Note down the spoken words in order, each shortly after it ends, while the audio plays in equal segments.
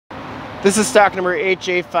This is stock number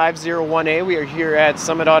 8J501A. We are here at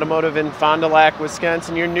Summit Automotive in Fond du Lac,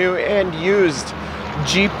 Wisconsin, your new and used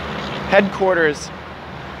Jeep headquarters.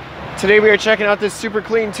 Today we are checking out this super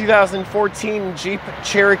clean 2014 Jeep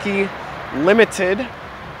Cherokee Limited.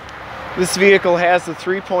 This vehicle has the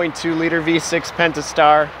 3.2 liter V6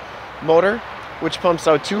 Pentastar motor, which pumps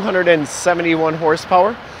out 271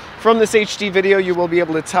 horsepower. From this HD video, you will be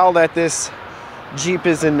able to tell that this Jeep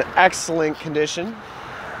is in excellent condition.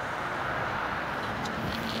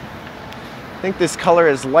 I think this color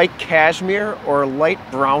is light cashmere or light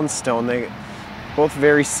brownstone. They both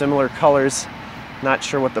very similar colors. Not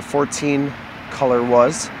sure what the 14 color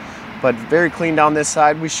was, but very clean down this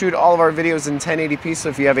side. We shoot all of our videos in 1080p, so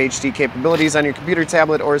if you have HD capabilities on your computer,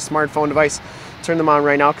 tablet, or smartphone device, turn them on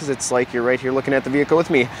right now because it's like you're right here looking at the vehicle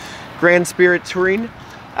with me. Grand Spirit Touring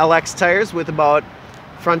LX tires with about,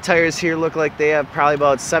 front tires here look like they have probably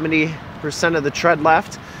about 70% of the tread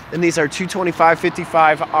left. And these are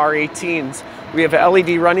 225/55 R18s. We have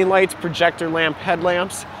LED running lights, projector lamp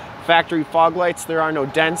headlamps, factory fog lights. There are no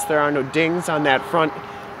dents, there are no dings on that front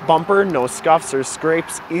bumper, no scuffs or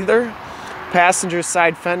scrapes either. Passenger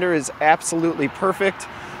side fender is absolutely perfect,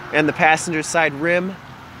 and the passenger side rim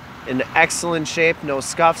in excellent shape, no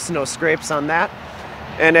scuffs, no scrapes on that.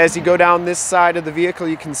 And as you go down this side of the vehicle,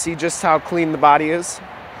 you can see just how clean the body is,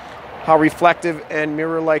 how reflective and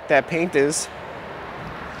mirror-like that paint is.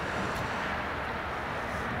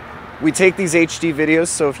 We take these HD videos,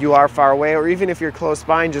 so if you are far away or even if you're close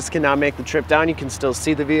by and just cannot make the trip down, you can still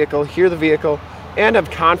see the vehicle, hear the vehicle, and have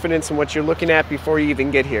confidence in what you're looking at before you even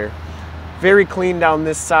get here. Very clean down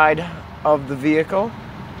this side of the vehicle.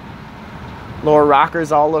 Lower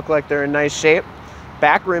rockers all look like they're in nice shape.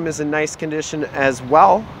 Back rim is in nice condition as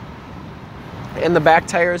well. And the back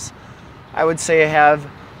tires, I would say, have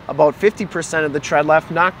about 50% of the tread left,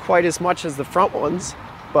 not quite as much as the front ones,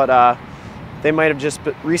 but they might have just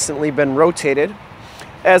recently been rotated.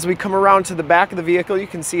 As we come around to the back of the vehicle, you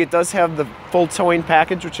can see it does have the full towing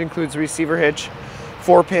package, which includes receiver hitch,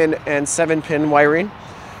 4-pin and 7-pin wiring.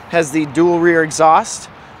 Has the dual rear exhaust,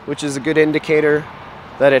 which is a good indicator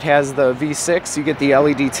that it has the V6. You get the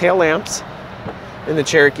LED tail lamps in the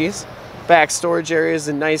Cherokees. Back storage area is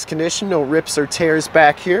in nice condition, no rips or tears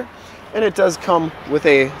back here. And it does come with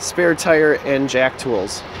a spare tire and jack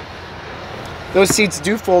tools. Those seats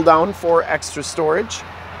do fold down for extra storage.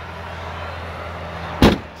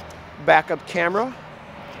 Backup camera.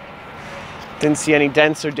 Didn't see any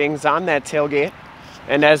dents or dings on that tailgate.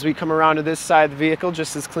 And as we come around to this side of the vehicle,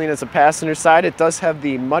 just as clean as the passenger side, it does have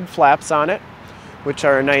the mud flaps on it, which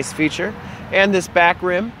are a nice feature. And this back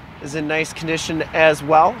rim is in nice condition as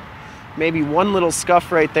well. Maybe one little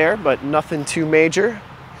scuff right there, but nothing too major.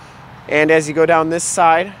 And as you go down this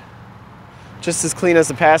side, just as clean as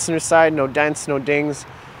the passenger side, no dents, no dings,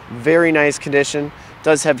 very nice condition.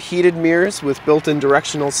 Does have heated mirrors with built-in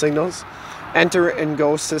directional signals, enter and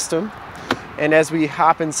go system. And as we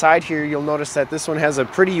hop inside here, you'll notice that this one has a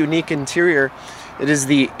pretty unique interior. It is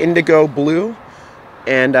the indigo blue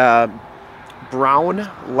and brown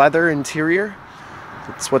leather interior.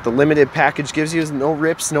 That's what the limited package gives you. No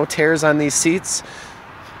rips, no tears on these seats.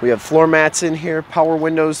 We have floor mats in here, power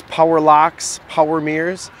windows, power locks, power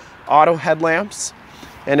mirrors, auto headlamps.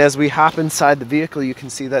 And as we hop inside the vehicle, you can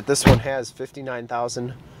see that this one has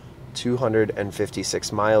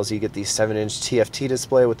 59,256 miles. You get the 7-inch TFT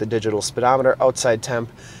display with the digital speedometer, outside temp,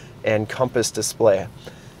 and compass display.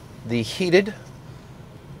 The heated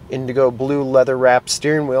indigo blue leather wrapped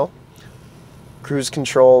steering wheel, cruise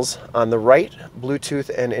controls on the right, Bluetooth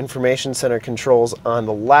and information center controls on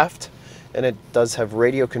the left, and it does have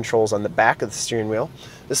radio controls on the back of the steering wheel.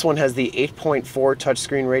 This one has the 8.4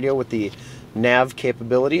 touchscreen radio with the nav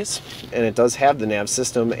capabilities, and it does have the nav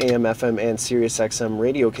system, AM, FM, and Sirius XM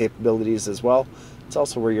radio capabilities as well. It's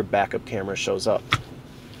also where your backup camera shows up.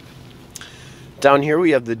 Down here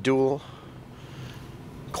we have the dual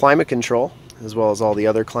climate control, as well as all the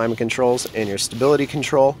other climate controls and your stability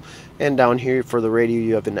control. And down here for the radio,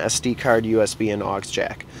 you have an SD card, USB, and aux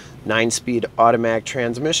jack. 9-speed automatic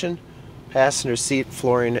transmission. Passenger seat,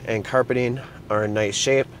 flooring, and carpeting are in nice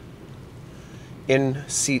shape.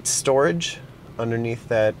 In-seat storage underneath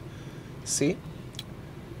that seat.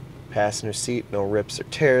 Passenger seat, no rips or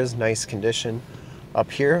tears, nice condition. Up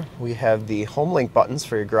here we have the Homelink buttons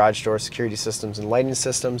for your garage door security systems and lighting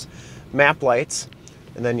systems, map lights,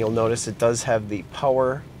 and then you'll notice it does have the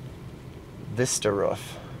power Vista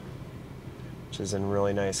roof, which is in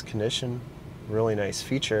really nice condition, really nice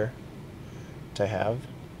feature to have.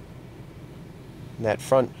 And that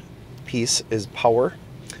front piece is power.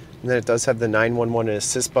 And then it does have the 911 and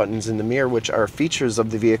assist buttons in the mirror, which are features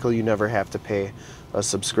of the vehicle you never have to pay a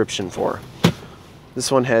subscription for.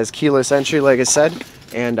 This one has keyless entry, like I said,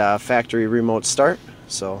 and factory remote start,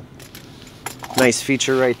 so nice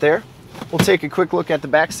feature right there. We'll take a quick look at the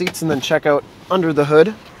back seats and then check out under the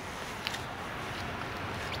hood.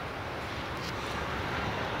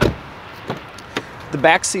 The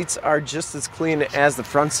back seats are just as clean as the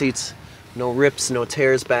front seats. No rips, no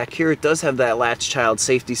tears back here. It does have that latch child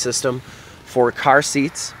safety system for car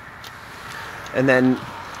seats. And then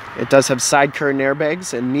it does have side curtain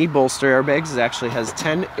airbags and knee bolster airbags. It actually has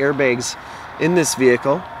 10 airbags in this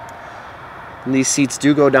vehicle. And these seats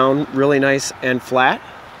do go down really nice and flat.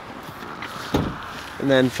 And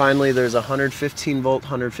then finally there's a 115 volt,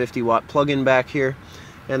 150 watt plug-in back here.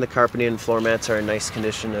 And the carpeting and floor mats are in nice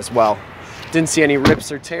condition as well. Didn't see any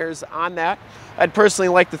rips or tears on that. I'd personally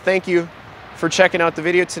like to thank you for checking out the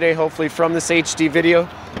video today. Hopefully from this HD video,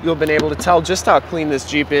 you'll have been able to tell just how clean this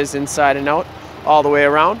Jeep is inside and out, all the way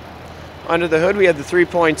around. Under the hood, we have the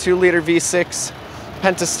 3.2 liter V6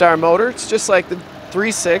 Pentastar motor. It's just like the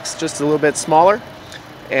 3.6, just a little bit smaller.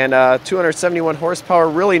 And 271 horsepower,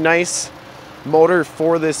 really nice motor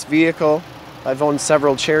for this vehicle. I've owned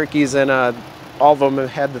several Cherokees and all of them have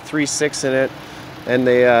had the 3.6 in it. And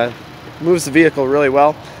they moves the vehicle really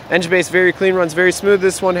well. Engine base very clean, runs very smooth.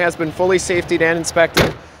 This one has been fully safetied and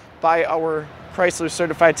inspected by our Chrysler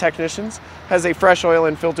certified technicians. Has a fresh oil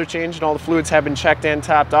and filter change, and all the fluids have been checked and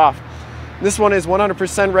topped off. This one is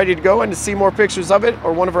 100% ready to go, and to see more pictures of it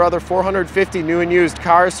or one of our other 450 new and used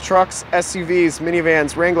cars, trucks, SUVs,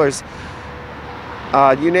 minivans, Wranglers,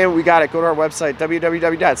 you name it, we got it. Go to our website,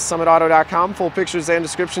 www.summitauto.com. Full pictures and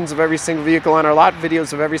descriptions of every single vehicle on our lot,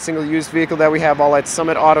 videos of every single used vehicle that we have, all at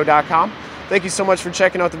summitauto.com. Thank you so much for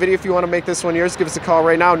checking out the video. If you want to make this one yours, give us a call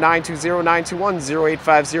right now,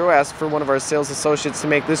 920-921-0850. Ask for one of our sales associates to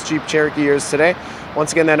make this Jeep Cherokee yours today.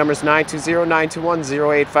 Once again, that number is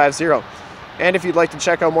 920-921-0850. And if you'd like to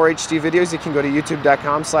check out more HD videos, you can go to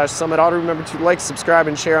youtube.com/summitauto. Remember to like, subscribe,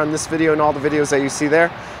 and share on this video and all the videos that you see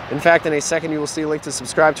there. In fact, in a second, you will see a link to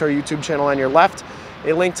subscribe to our YouTube channel on your left,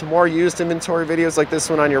 a link to more used inventory videos like this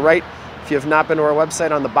one on your right. If you have not been to our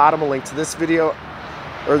website, on the bottom, a link to this video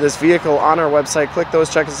or this vehicle on our website. Click those,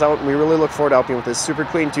 check us out, and we really look forward to helping you with this super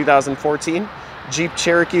clean 2014 Jeep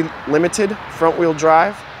Cherokee Limited front-wheel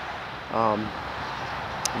drive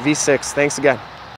V6. Thanks again.